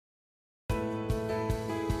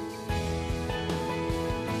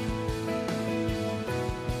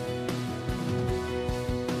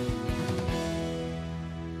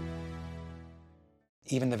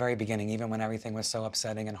Even the very beginning, even when everything was so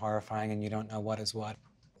upsetting and horrifying and you don't know what is what,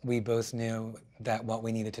 we both knew that what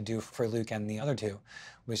we needed to do for Luke and the other two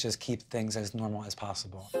was just keep things as normal as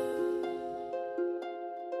possible.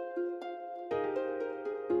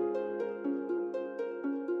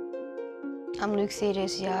 I'm Luke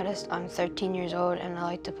Theodosiadis. I'm 13 years old and I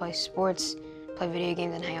like to play sports, play video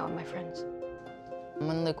games, and hang out with my friends.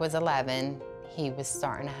 When Luke was 11, he was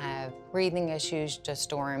starting to have breathing issues just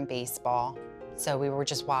during baseball. So we were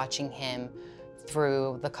just watching him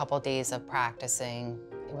through the couple days of practicing.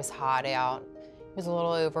 It was hot out. He was a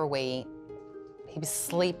little overweight. He was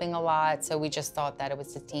sleeping a lot, so we just thought that it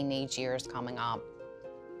was the teenage years coming up.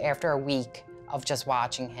 After a week of just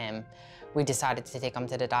watching him, we decided to take him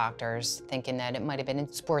to the doctors, thinking that it might have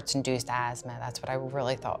been sports-induced asthma. That's what I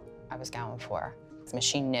really thought I was going for.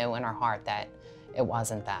 She knew in her heart that it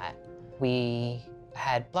wasn't that. We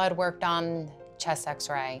had blood work done, chest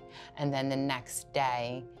x-ray, and then the next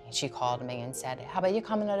day, she called me and said, how about you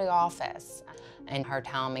come into the office? And her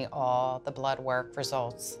telling me all the blood work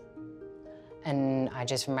results. And I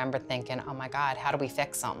just remember thinking, oh my God, how do we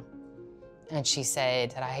fix him? And she said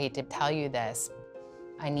that I hate to tell you this,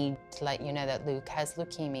 I need to let you know that Luke has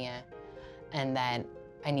leukemia and that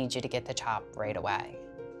I need you to get the chop right away.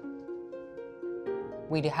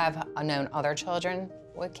 We have known other children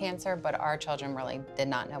with cancer, but our children really did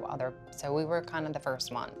not know other, so we were kind of the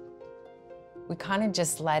first one. We kind of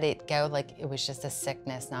just let it go like it was just a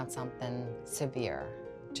sickness, not something severe.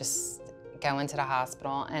 Just go into the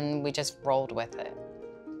hospital and we just rolled with it.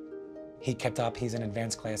 He kept up, he's in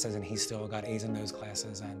advanced classes and he still got A's in those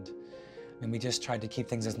classes, and we just tried to keep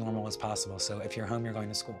things as normal as possible. So if you're home, you're going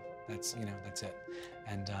to school. That's, that's it.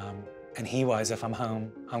 And he was, if I'm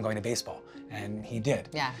home, I'm going to baseball. And he did.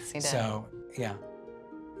 Yes, he did. So, yeah.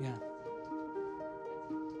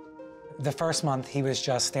 The first month, he was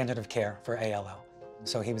just standard of care for ALL.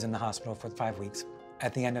 So he was in the hospital for 5 weeks.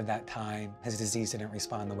 At the end of that time, his disease didn't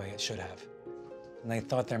respond the way it should have. And they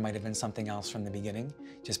thought there might have been something else from the beginning,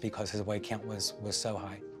 just because his white count was so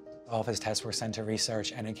high. All of his tests were sent to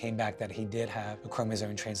research, and it came back that he did have a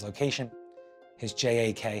chromosome translocation. His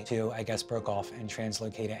JAK2, I guess, broke off and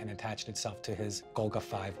translocated and attached itself to his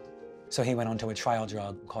Golgi-5. So he went on to a trial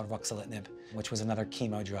drug called ruxolitinib, which was another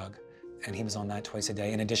chemo drug, and he was on that twice a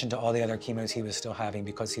day, in addition to all the other chemos he was still having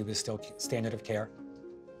because he was still standard of care.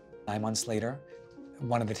 9 months later,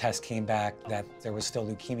 one of the tests came back that there was still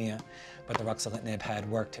leukemia, but the ruxolitinib had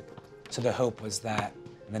worked. So the hope was that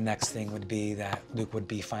the next thing would be that Luke would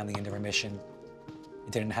be finally into remission.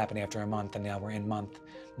 It didn't happen after a month, and now we're in month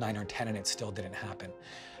 9 or 10, and it still didn't happen.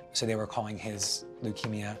 So they were calling his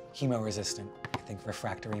leukemia chemo-resistant. I think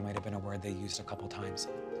refractory might have been a word they used a couple times.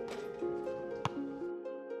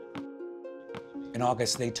 In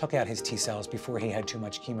August, they took out his T cells before he had too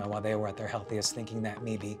much chemo while they were at their healthiest, thinking that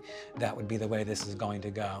maybe that would be the way this is going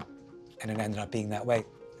to go. And it ended up being that way.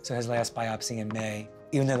 So his last biopsy in May,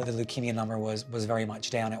 even though the leukemia number was very much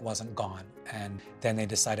down, it wasn't gone. And then they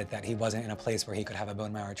decided that he wasn't in a place where he could have a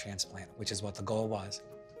bone marrow transplant, which is what the goal was.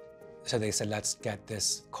 So they said, let's get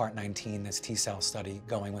this CART19, this T cell study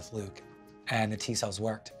going with Luke. And the T cells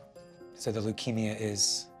worked. So the leukemia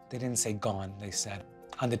is, they didn't say gone, they said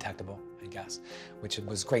undetectable, I guess, which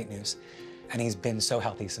was great news. And he's been so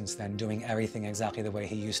healthy since then, doing everything exactly the way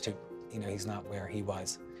he used to. He's not where he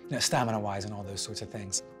was, stamina-wise and all those sorts of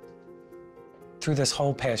things. Through this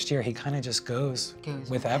whole past year, he kind of just goes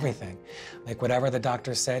with everything. Like whatever the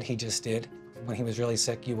doctor said, he just did. When he was really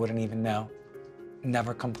sick, you wouldn't even know.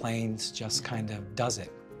 Never complains, just kind of does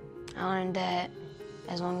it. I learned that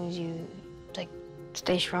as long as you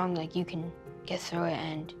stay strong, you can get through it,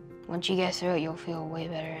 and once you get through it, you'll feel way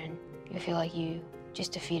better, and you'll feel like you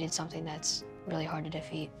just defeated something that's really hard to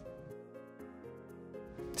defeat.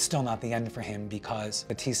 Still not the end for him because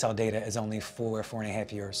the T cell data is only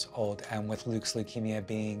 4.5 years old, and with Luke's leukemia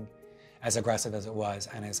being as aggressive as it was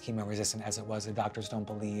and as chemo-resistant as it was, the doctors don't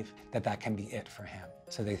believe that that can be it for him.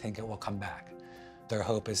 So they think it will come back. Their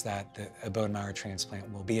hope is that a bone marrow transplant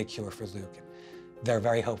will be a cure for Luke. They're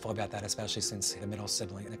very hopeful about that, especially since the middle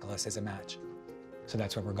sibling, Nicholas, is a match. So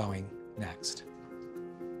that's where we're going next.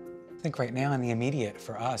 I think right now in the immediate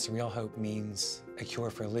for us, real hope means a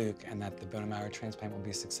cure for Luke and that the bone marrow transplant will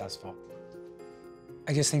be successful.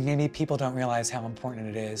 I just think maybe people don't realize how important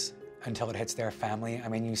it is until it hits their family. I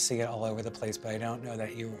mean, you see it all over the place, but I don't know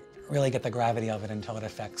that you really get the gravity of it until it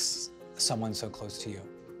affects someone so close to you.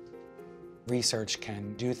 Research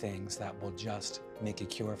can do things that will just make a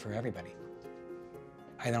cure for everybody.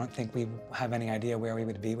 I don't think we have any idea where we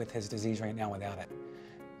would be with his disease right now without it,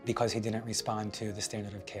 because he didn't respond to the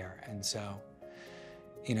standard of care. And so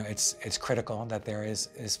You know, it's critical that there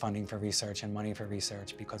is funding for research and money for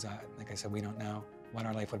research because, like I said, we don't know what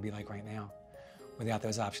our life would be like right now without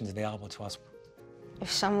those options available to us.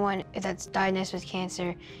 If someone that's diagnosed with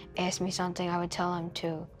cancer asked me something, I would tell them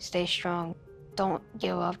to stay strong. Don't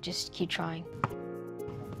give up, just keep trying.